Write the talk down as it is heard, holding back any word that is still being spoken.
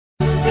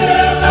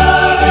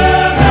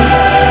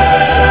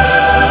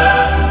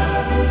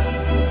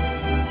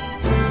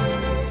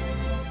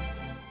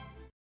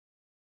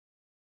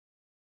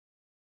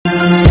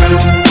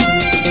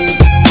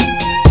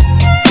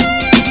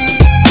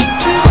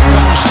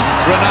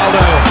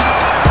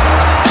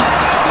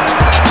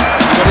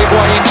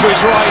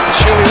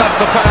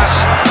That's the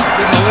pass.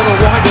 Been a little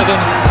wider than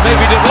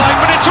maybe they'd like,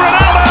 but it's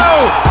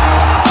Ronaldo!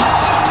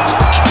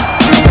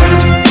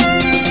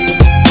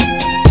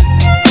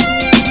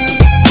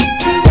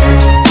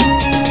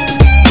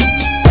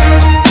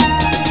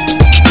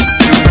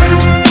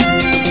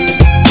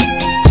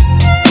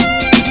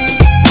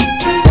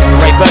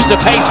 Great burst of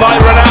pace by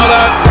Ronaldo.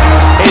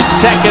 His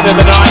second of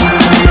the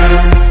night.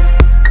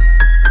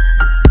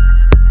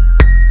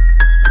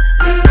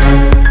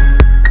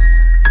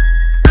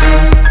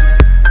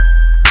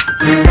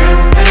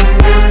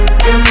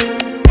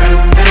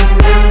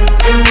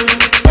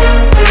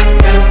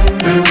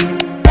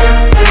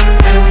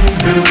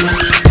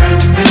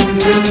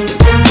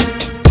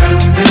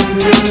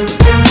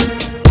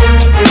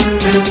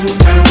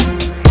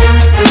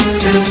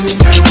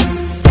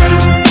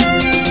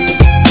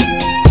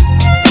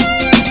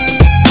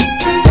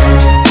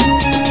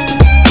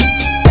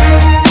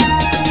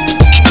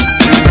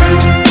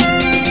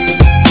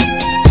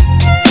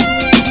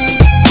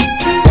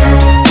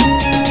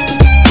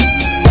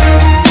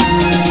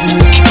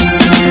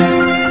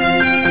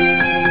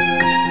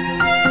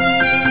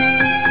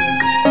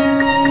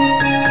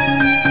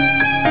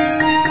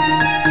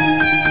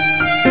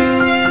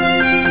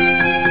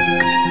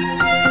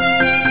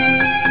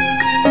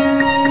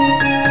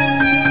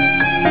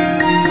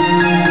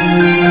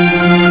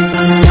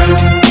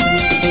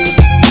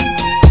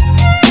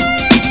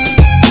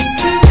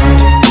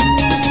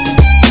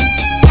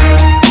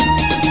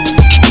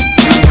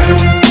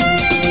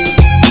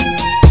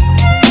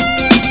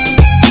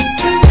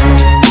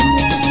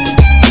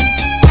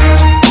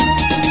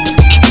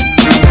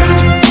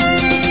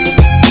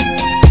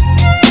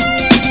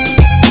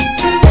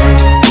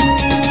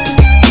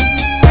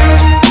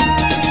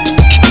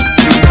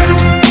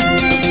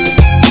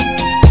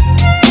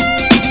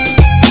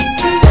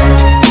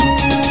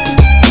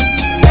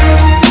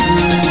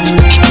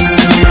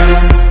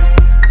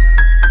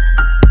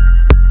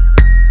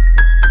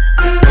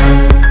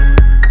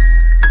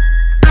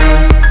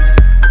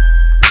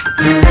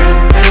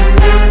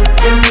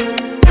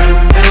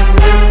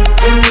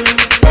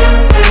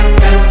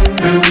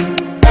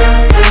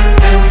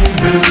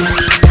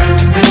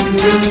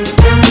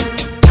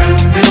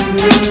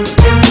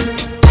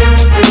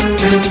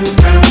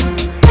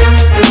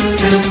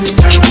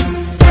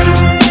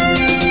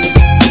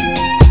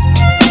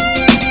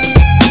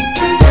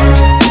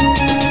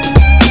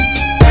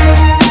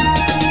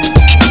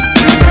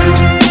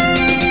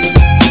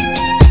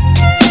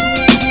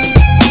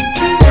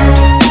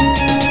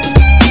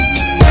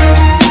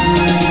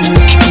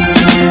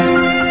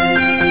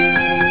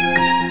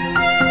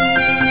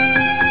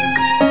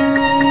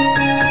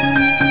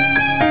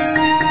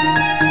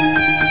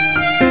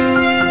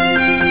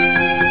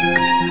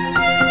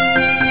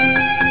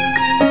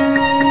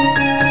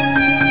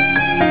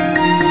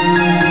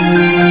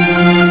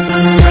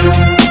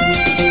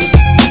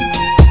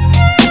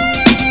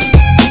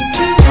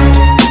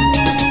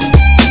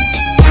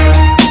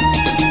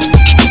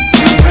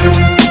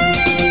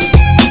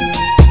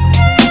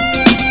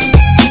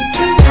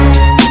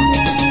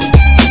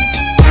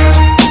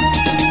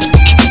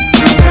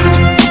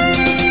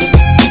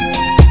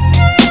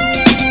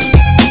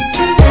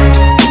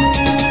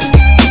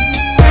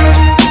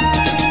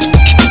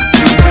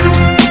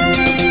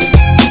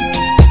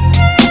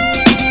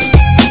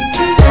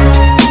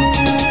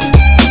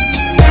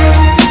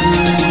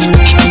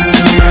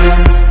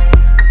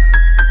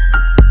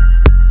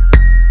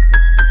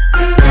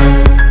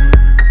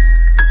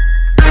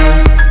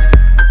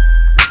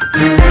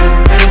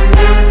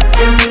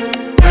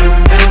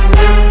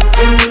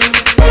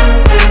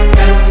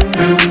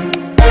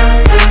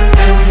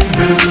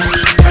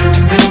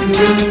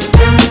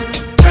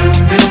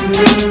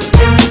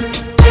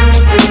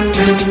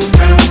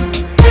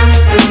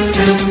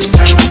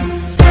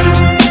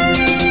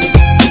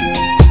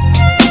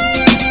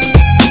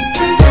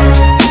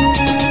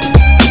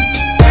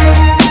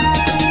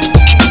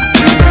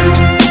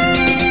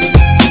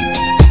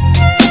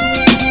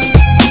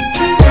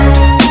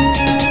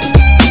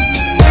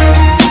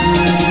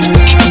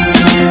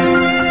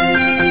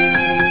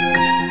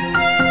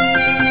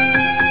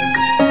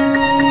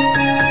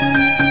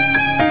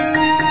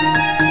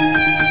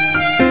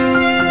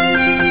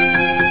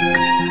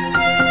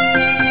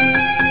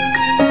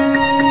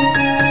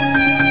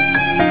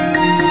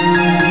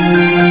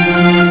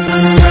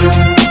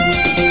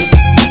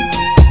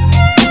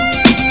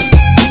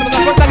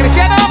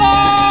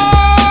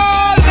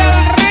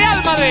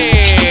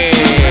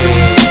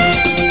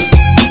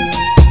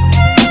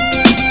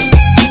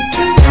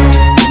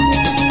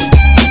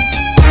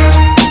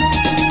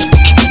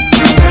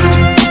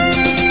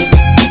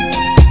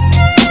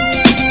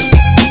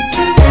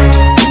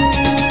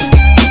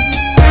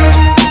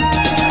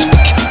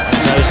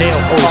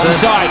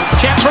 Onside,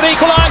 chance for an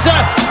equaliser,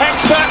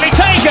 expertly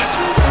taken.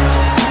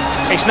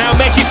 It's now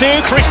Messi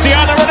 2,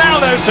 Cristiano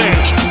Ronaldo 2.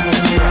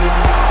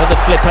 Another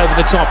flip over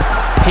the top,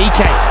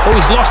 Piqué, oh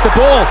he's lost the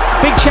ball,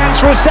 big chance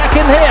for a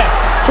second here.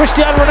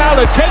 Cristiano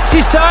Ronaldo takes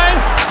his time,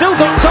 still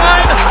got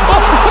time,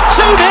 oh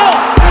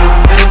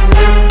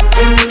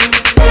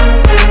 2-0.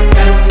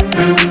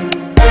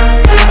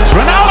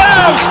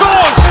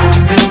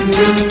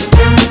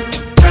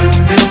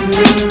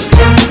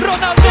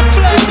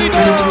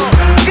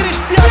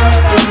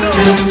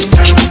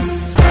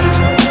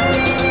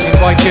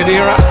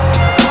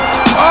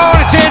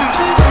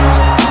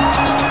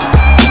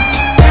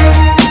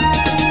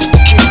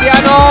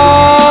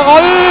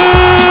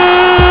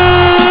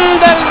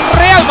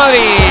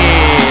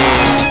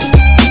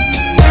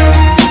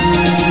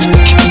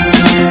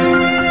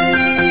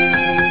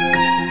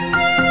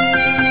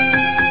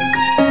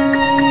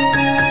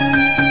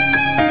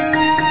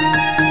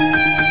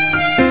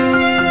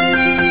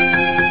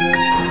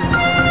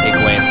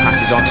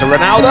 to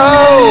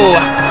Ronaldo.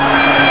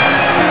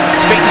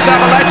 He's beaten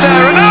Zabaleta.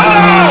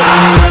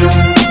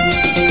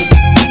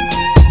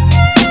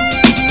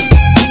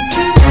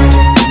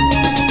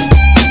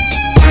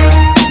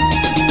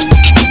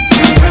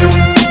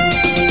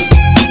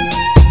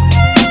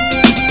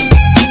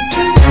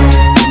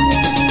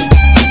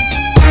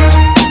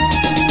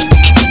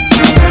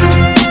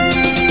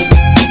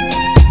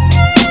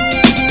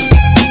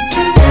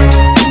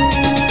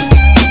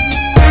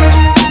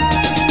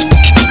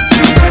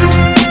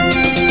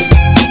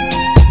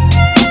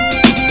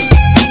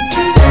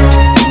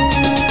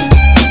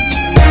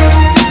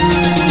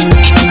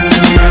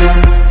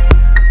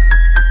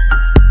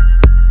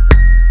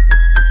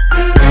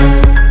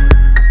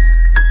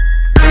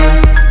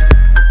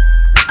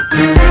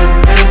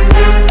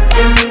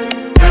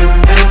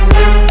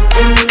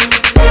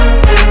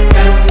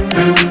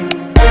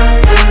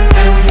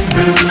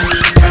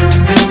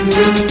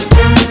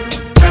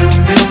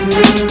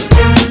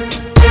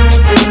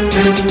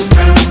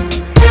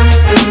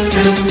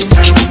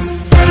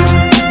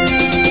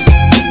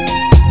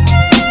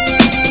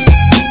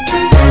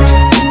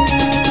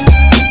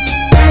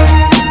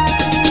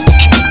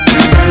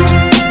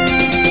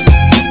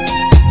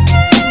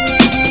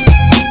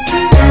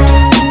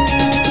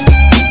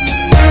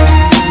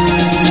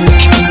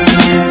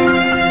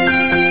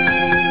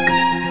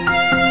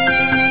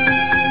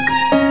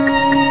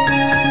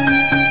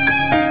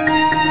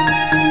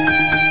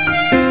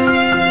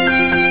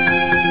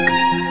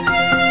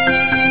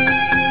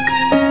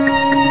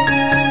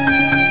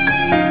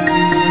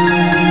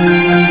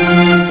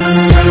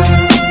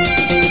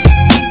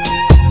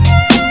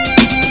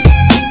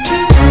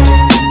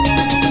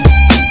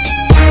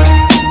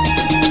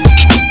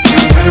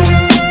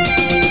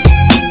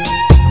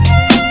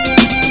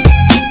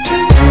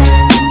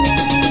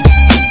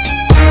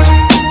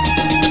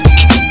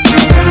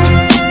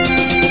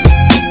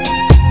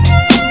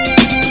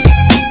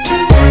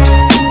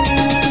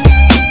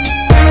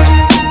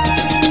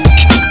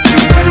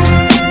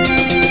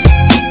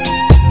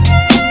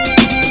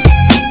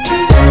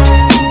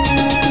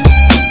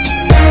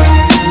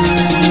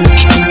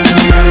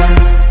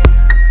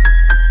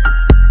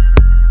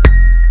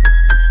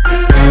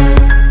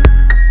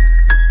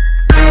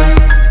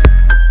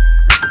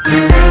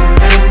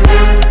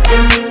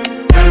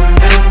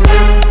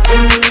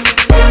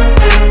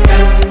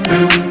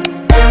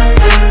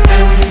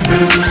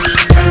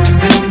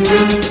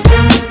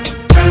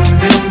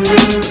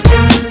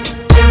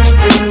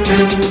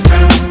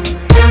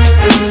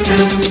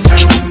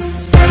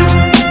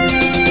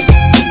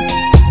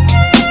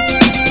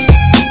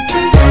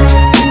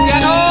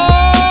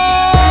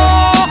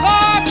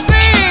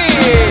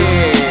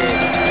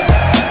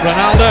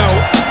 Ronaldo! Ronaldo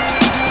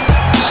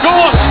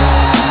scores!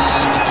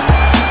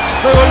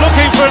 They were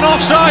looking for an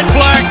offside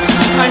flag,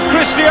 and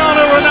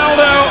Cristiano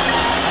Ronaldo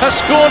has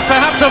scored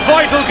perhaps a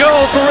vital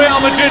goal for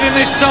Real Madrid in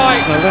this tie.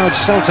 Allowed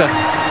Celta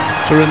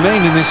to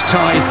remain in this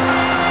tie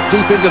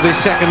deep into this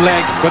second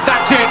leg. But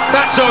that's it,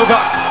 that's over,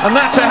 and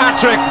that's a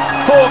hat-trick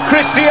for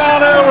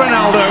Cristiano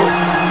Ronaldo.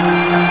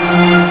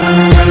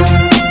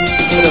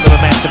 Look at the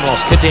momentum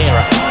loss,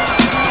 Khedira.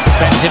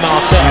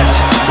 Benzema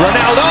turns,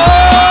 Ronaldo!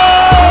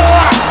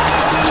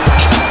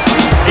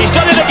 He's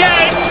done it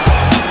again!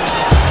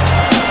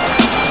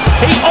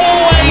 He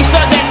always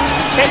does it,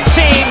 it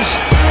seems,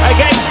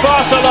 against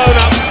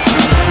Barcelona.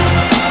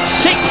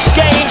 6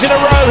 games in a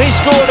row he's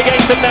scored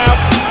against them now.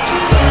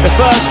 The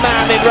first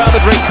man in Real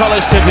Madrid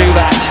colours to do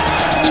that.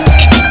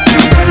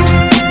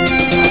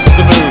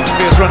 The move,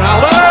 here's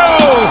Ronaldo!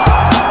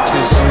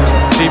 This is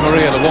Di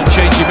Maria, the one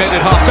change he made at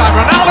half-time.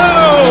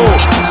 Ronaldo!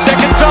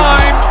 Second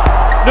time,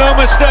 no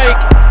mistake.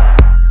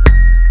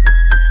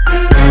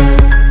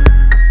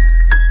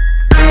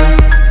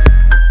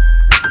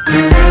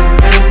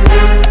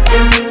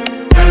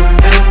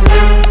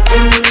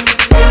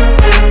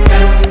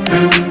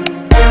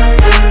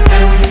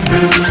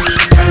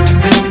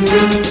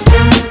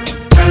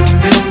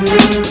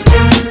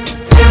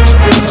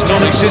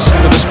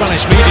 Non-existent with the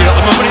Spanish media at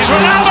the moment. He's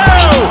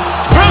Ronaldo!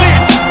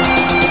 Brilliant!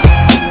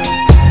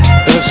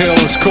 There's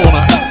Hill's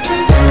corner.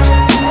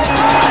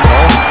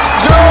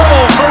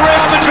 Goal for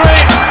Real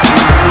Madrid!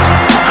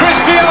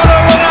 Cristiano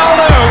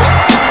Ronaldo!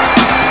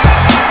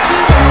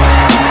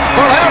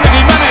 Well, how did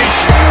he manage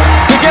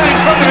to get in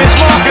front of his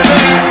marker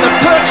there? The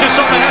purchase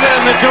on the header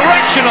and the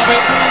direction of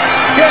it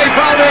gave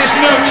Valdez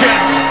no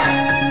chance.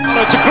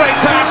 Oh, it's a great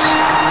pass.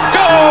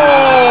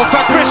 Goal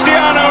for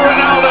Cristiano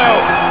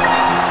Ronaldo!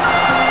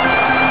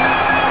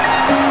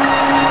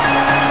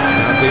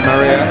 Di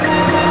Maria.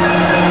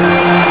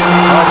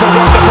 Oh, it's a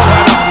wonderful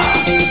header.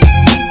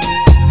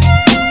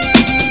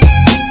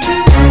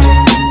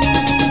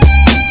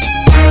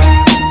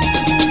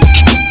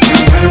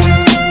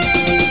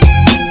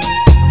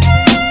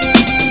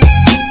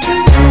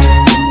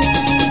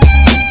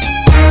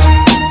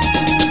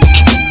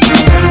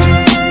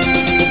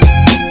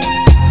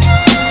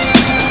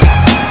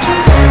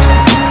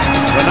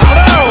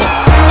 Ronaldo!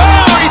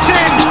 Oh, it's in!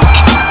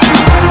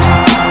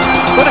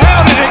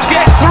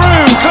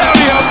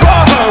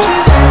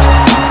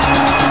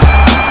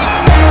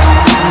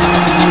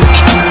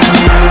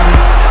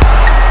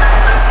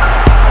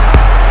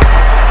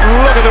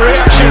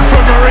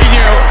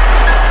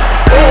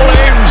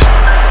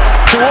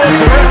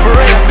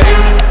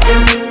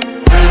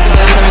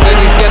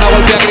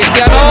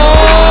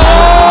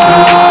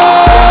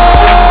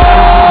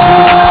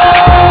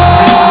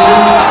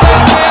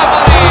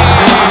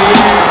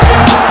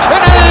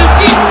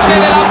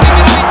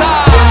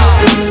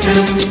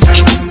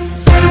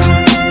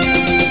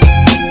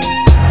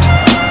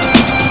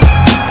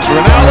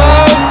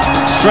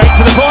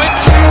 the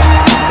point.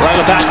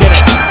 Rail back in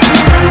it.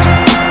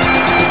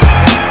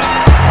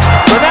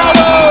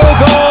 Ronaldo,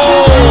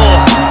 goal!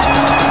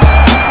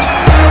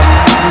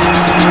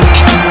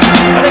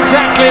 Not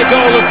exactly a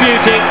goal of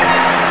beauty,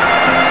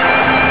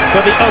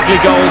 but the ugly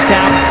goals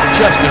count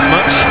just as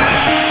much.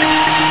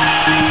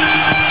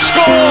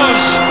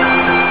 Scores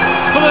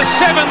for the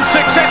 7th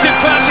successive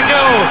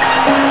Clasico.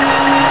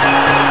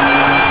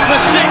 The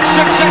 6th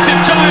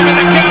successive time in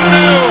the Camp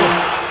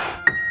Nou.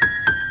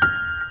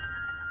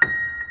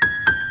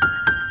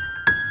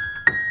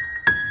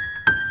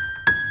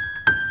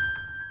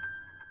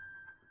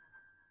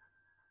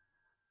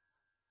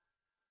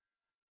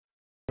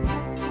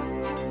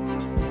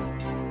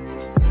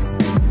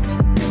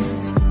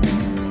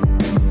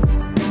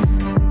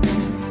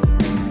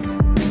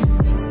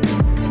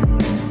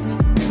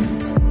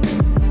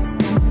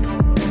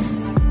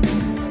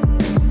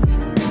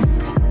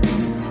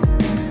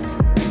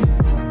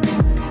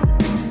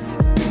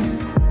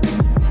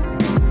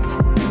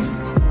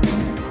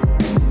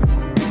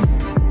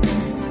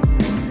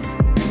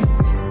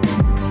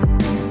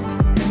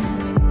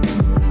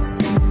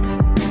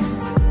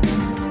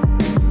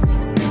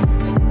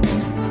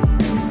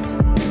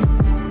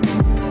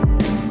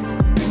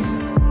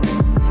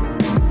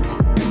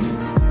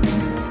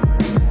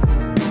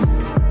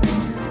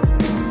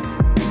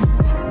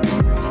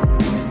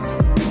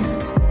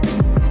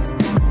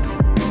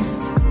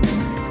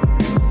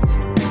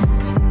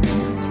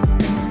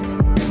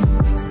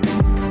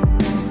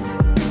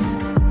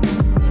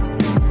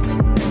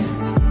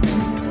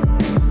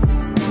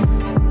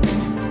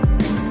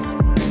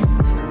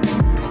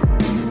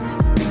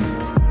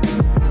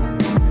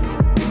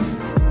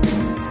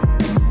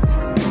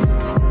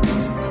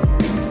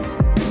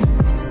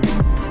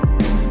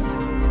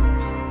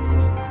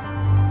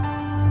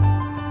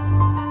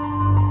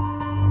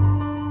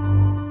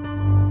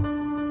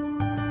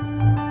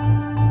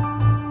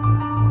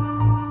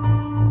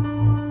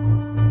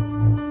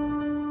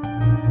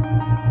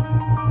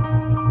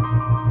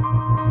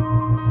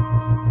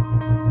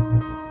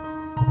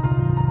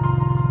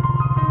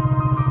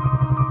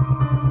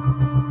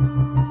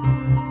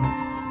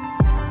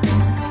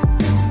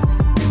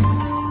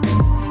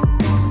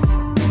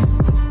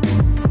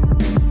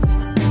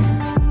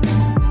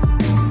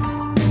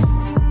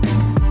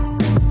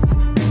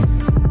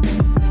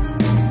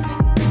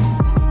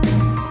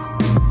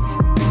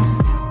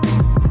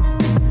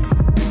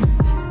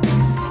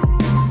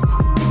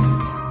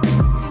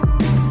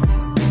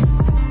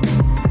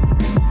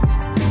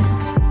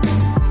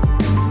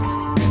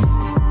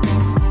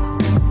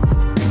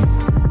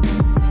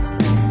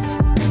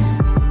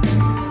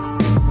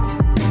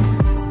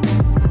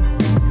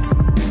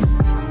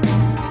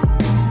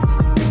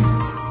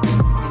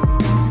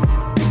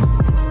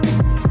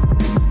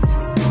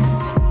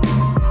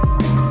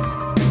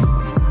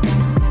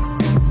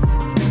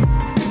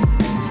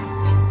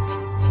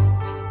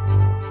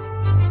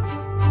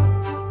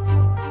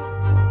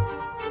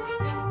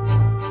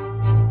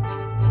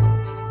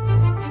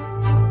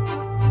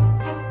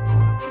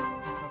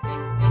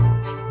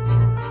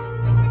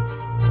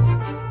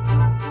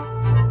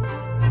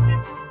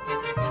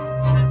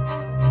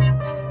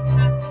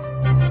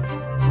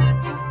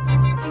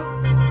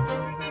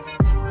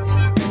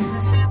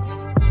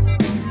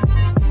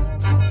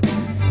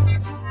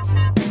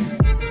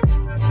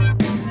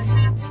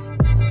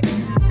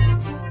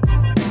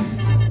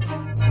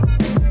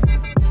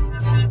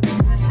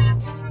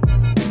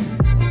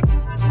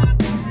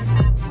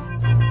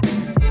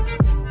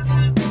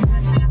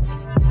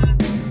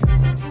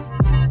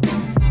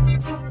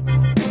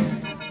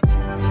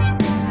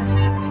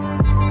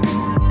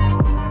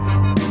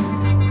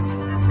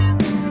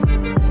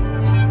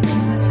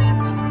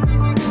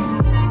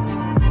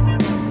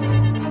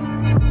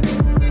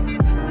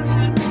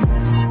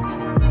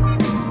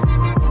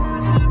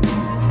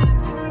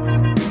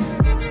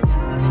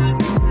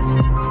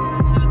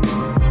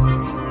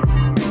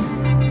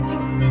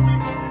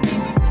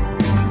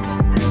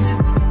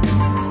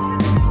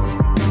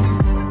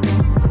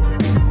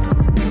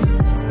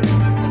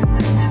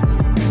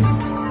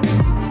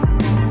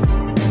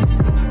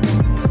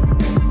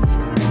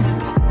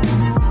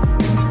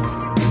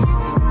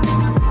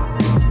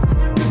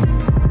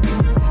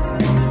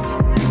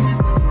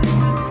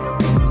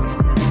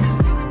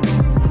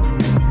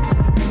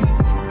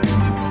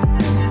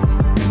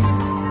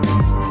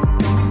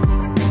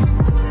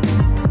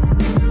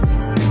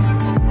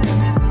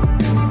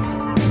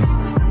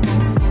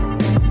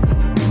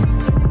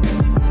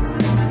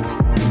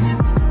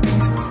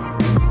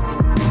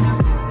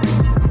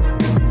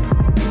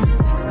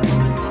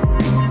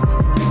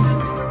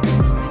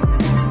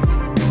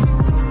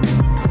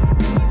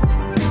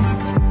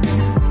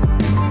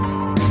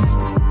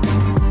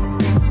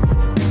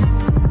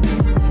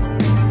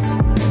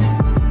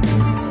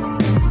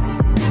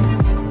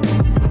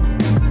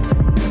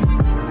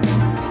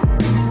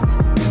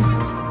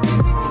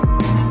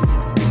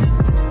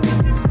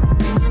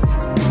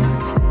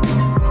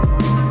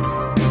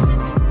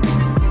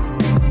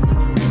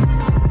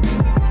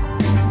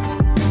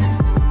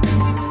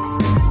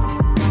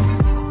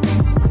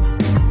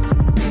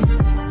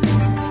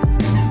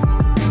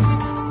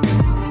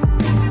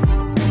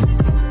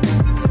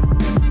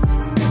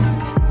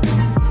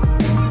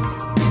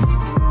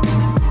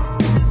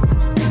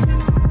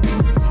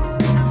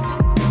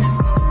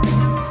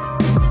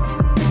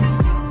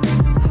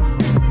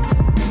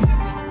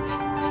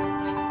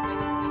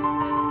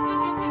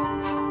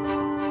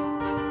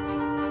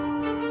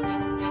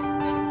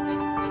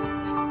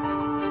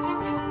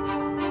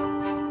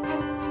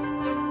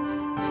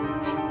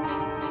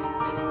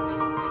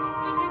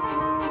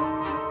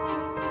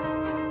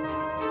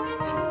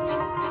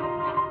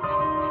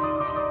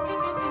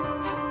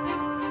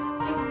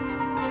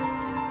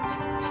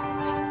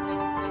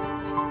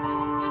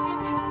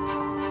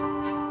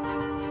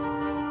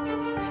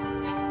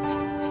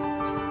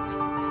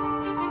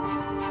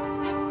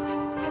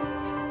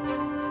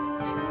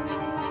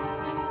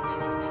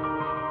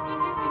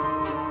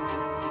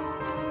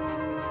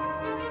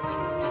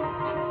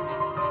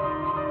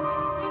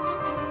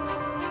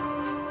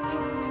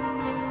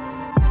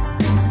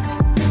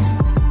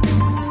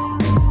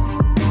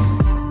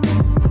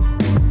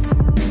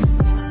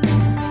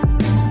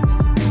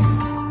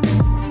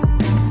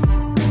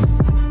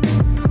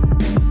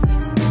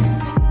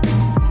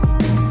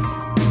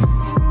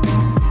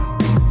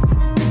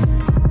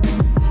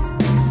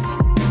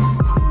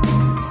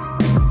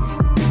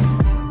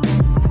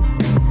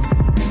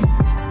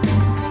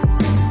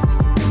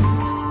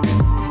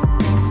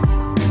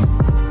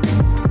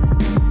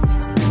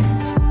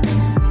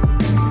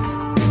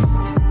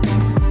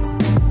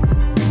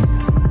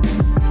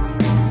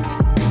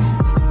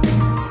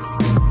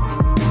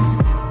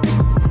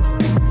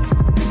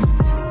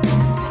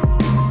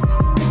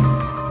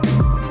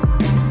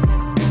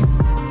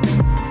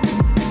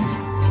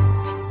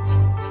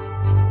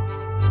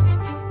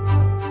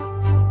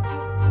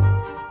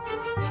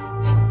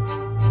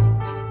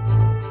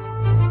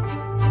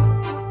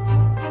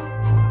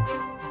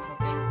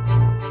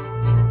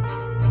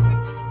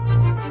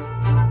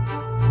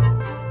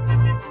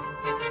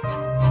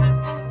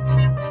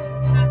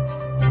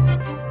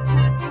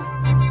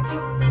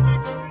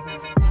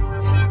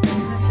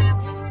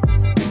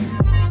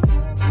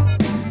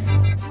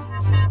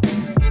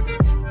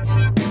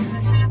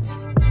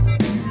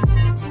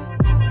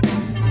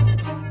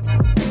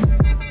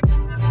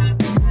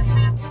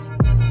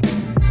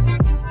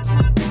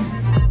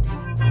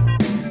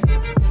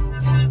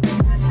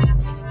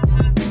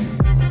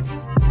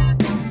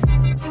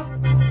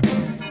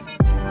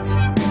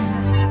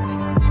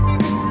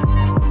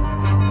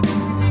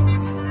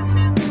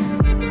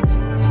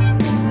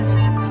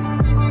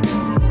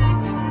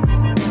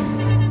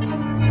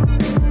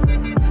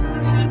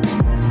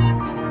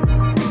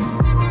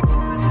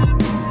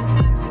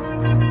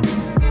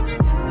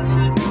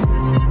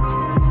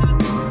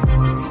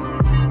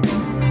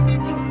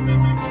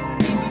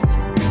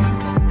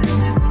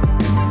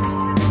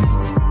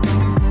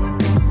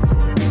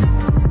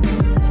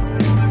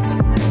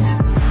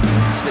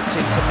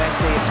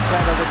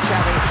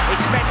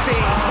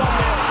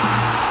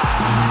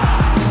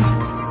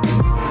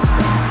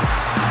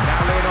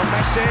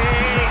 Messi, 2-0.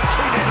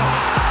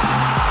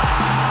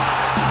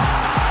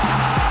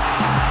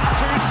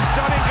 Two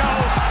stunning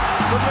goals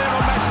from Lionel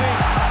Messi.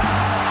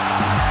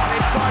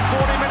 Inside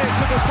 40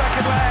 minutes of the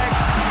second leg,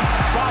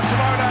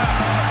 Barcelona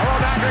are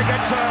on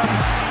aggregate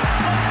terms.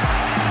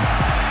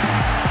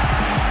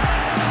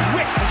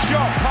 Whipped a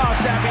shot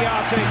past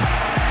Abiati.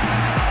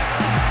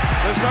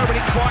 There's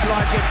nobody quite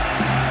like him.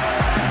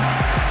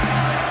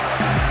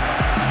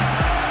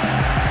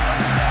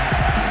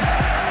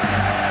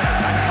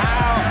 And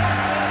how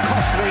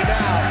costly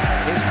now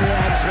is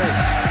Liam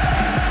Smith.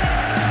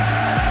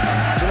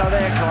 Do you know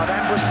there, Clive,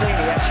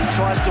 Ambrosini actually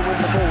tries to win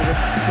the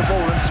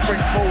ball and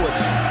sprint forward.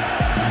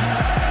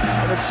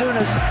 And as soon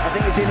as, I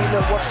think it's in,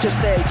 look, watch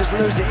just there, he just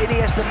loses it.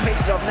 Iniesta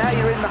picks it off, now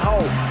you're in the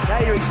hole. Now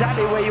you're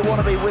exactly where you want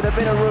to be with a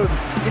bit of room.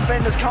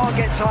 Defenders can't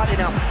get tight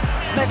enough.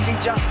 Messi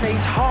just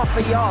needs half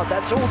a yard,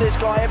 that's all this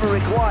guy ever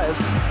requires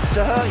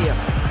to hurt you.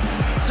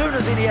 As soon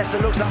as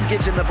Iniesta looks up and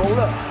gives him the ball,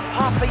 look,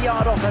 half a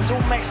yard off, that's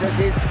all Mexes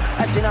is.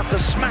 That's enough to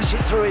smash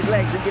it through his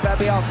legs and give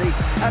Abiati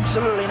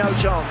absolutely no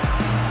chance.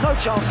 No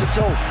chance at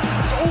all.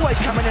 He's always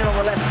coming in on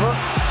the left foot,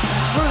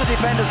 through the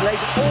defender's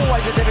legs,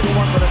 always a difficult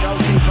one for the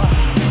goalkeeper.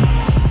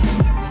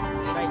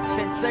 Great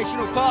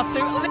sensational pass to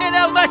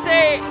Lionel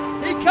Messi!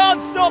 He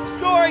can't stop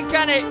scoring,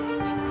 can he?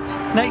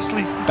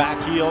 Nicely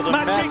backheel to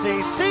Magic.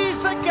 Messi, sees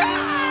the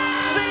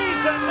gap, sees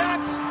the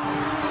net,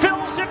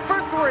 fills it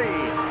for 3.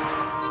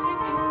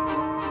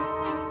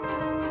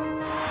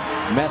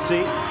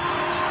 Messi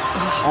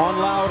on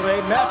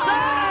Laure, Messi!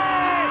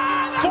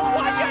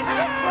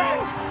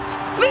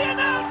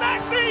 Lionel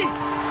Messi!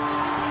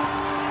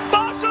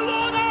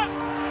 Barcelona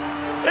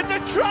at the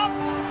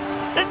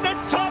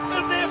top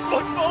of their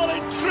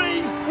footballing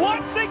tree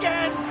once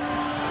again.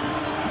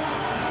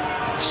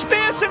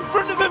 Space in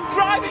front of him,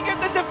 driving at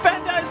the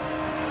defenders.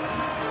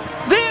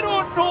 They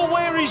don't know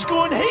where he's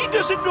going. He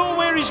doesn't know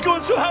where he's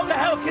going, so how the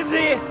hell can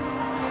they?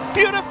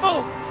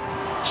 Beautiful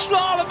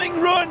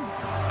slaloming run,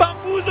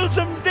 bamboozles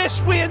him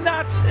this way and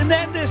that, and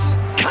then this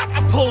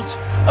catapult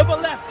of a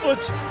left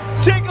foot.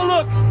 Take a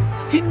look.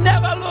 He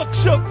never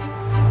looks up.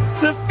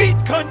 The feet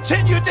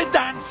continue to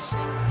dance.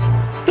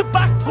 The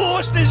back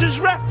post is his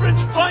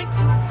reference point.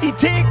 He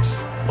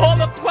takes all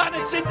the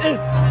planets into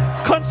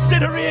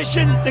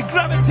consideration, the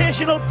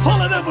gravitational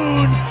pull of the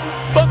moon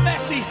for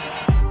Messi.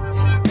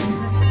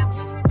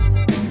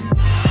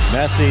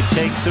 Messi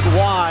takes it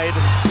wide,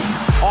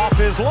 off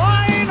his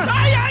line,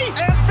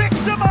 and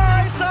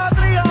victimized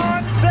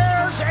Adrian.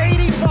 There's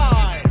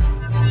 85.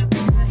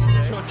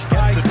 Touched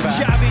by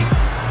Xavi.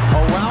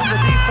 Around the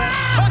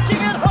defense,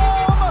 tucking it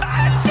home.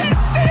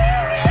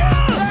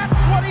 Magisterial!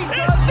 That's what he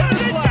does. It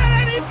doesn't get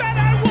any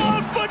better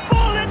world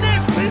football than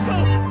this,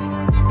 people.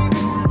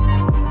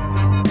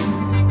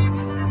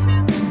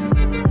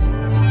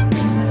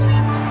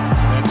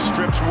 Then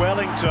strips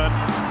Wellington.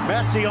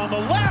 Messi on the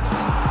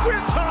left.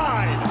 We're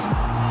tied.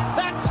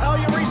 That's how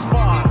you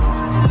respond.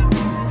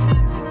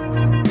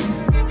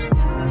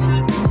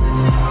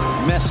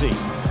 Messi.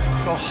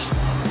 Messi.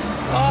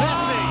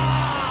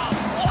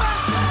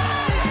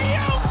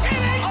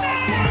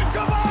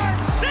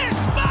 This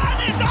man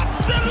is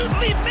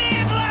absolutely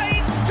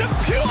mainline to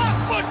pure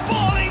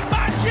footballing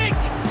magic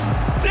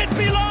that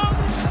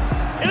belongs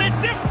in a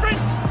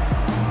different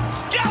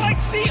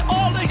galaxy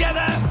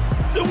altogether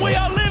than we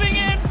are living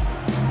in.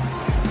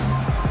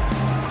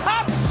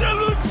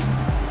 Absolute,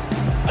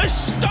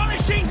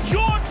 astonishing,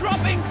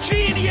 jaw-dropping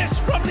genius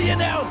from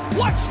Lionel.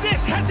 Watch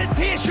this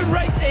hesitation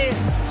right there.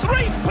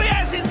 3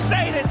 players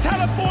inside a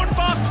telephone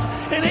box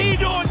and he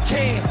don't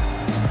care.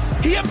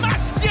 He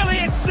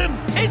emasculates them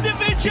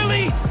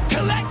individually,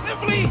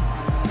 collectively.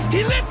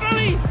 He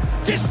literally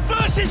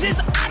disperses his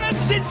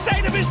atoms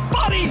inside of his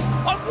body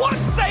on one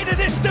side of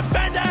this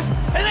defender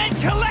and then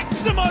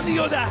collects them on the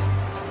other.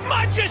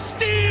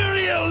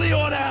 Magisterial,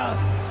 Lionel.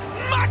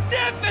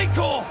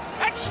 Magnifico.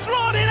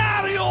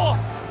 Extraordinario.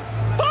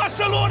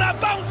 Barcelona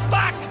bounce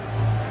back.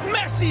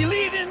 Messi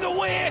leading the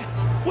way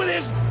with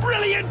his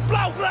brilliant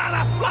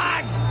Blaugrana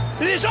flag.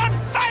 It is on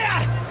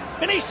fire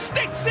and he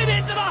sticks it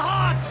into the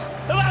hearts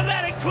of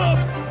Athletic Club.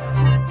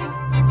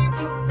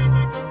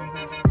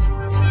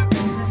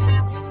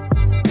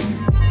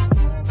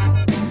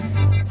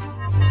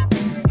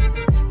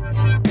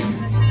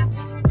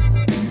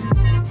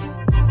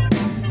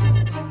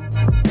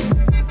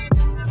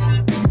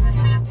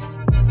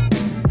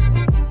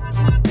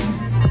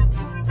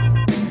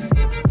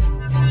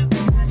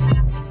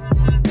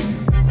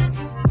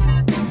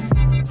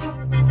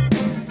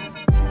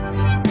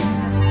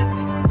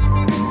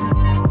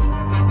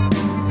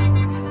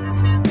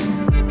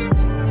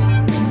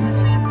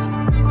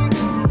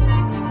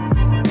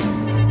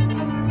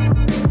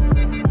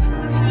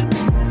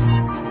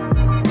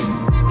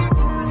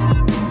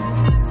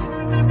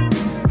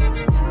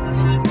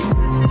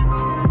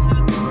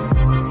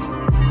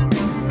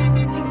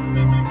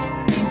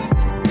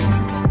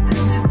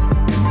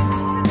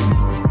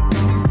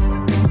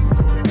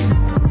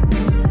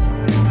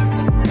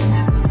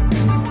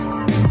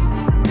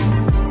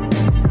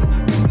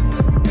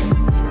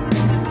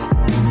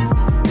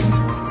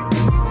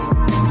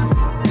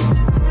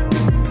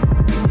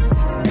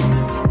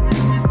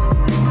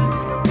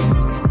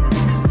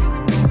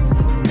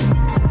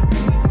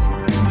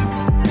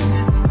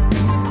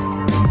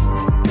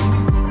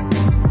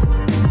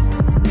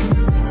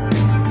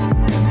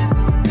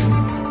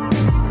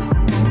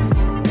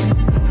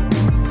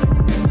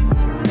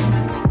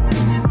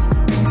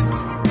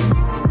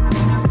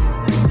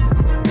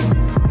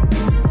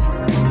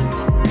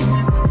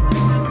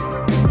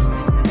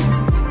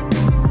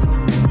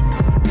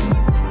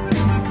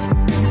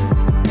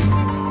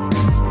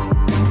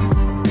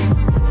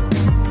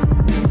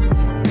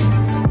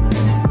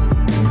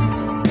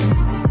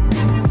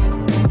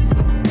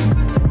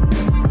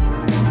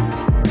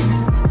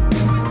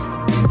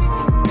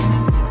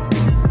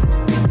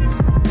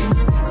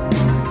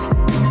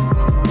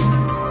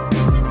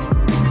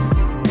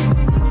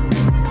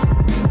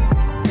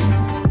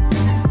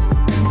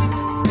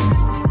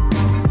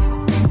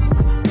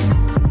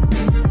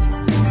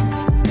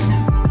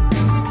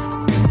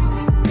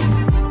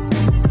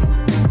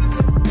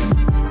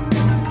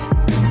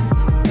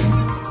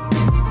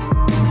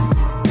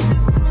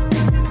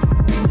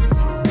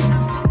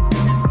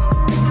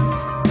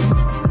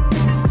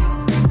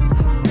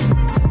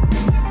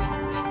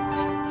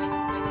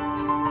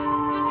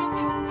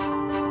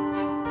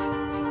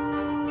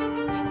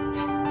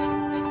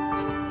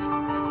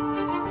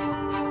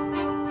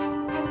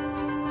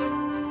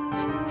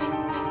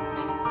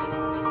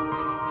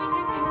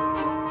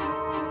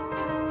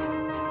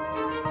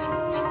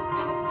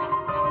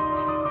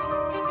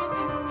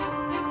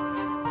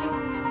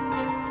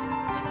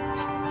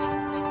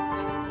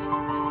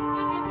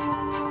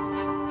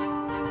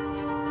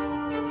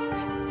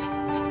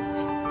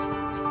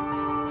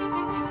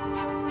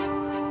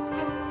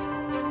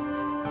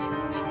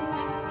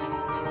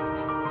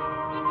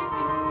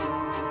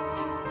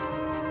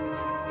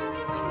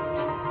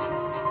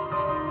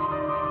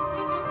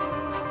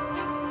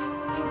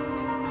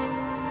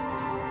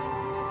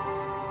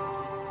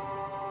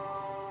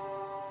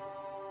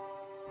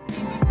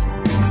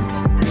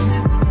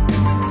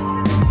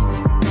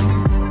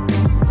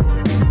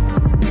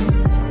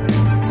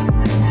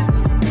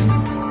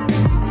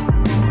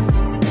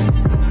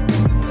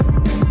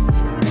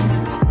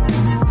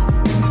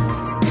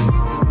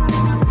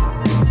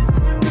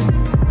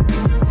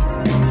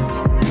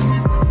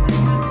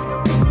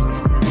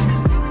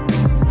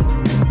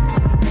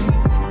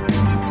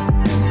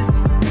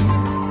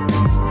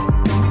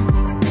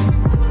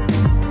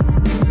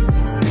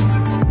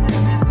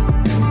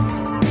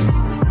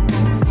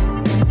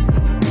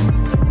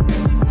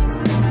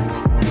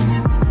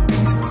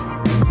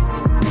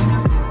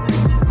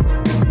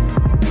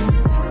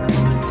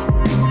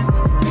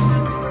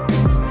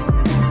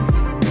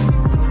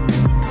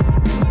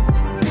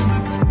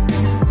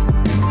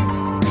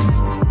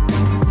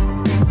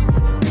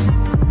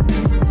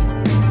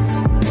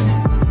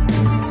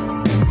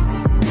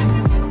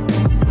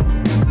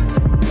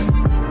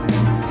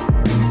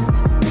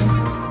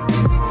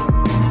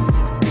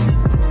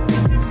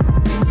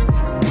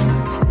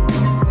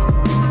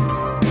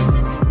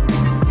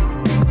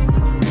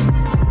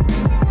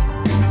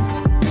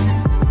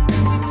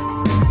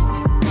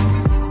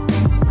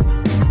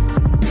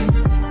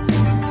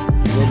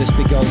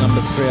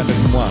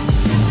 301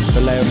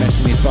 for Leo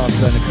Messi in his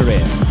Barcelona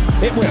career.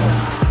 It will.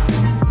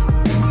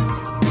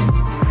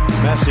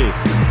 Messi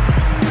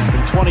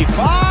from 25,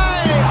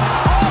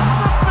 off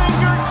the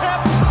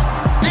fingertips,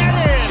 and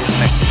in. Here's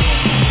Messi.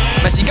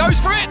 Messi goes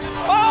for it.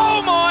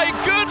 Oh my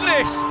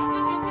goodness!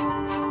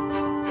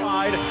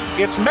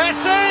 It's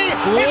Messi.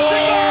 It's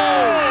the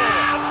goal.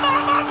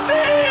 Mamma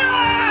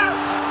mia!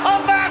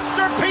 A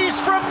masterpiece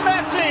from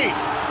Messi.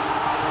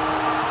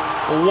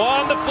 A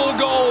wonderful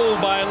goal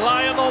by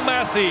Lionel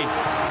Messi.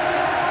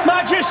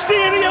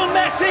 Magisterial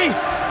Messi,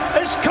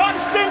 as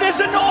constant as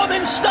the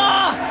Northern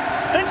Star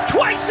and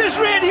twice as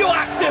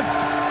radioactive.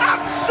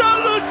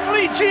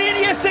 Absolutely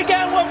genius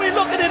again when we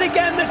look at it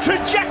again. The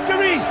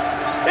trajectory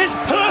is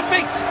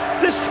perfect.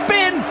 The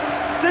spin,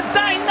 the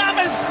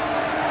dynamics,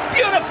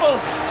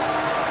 beautiful.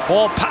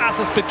 Ball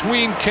passes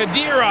between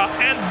Khedira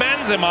and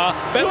Benzema.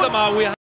 Benzema, we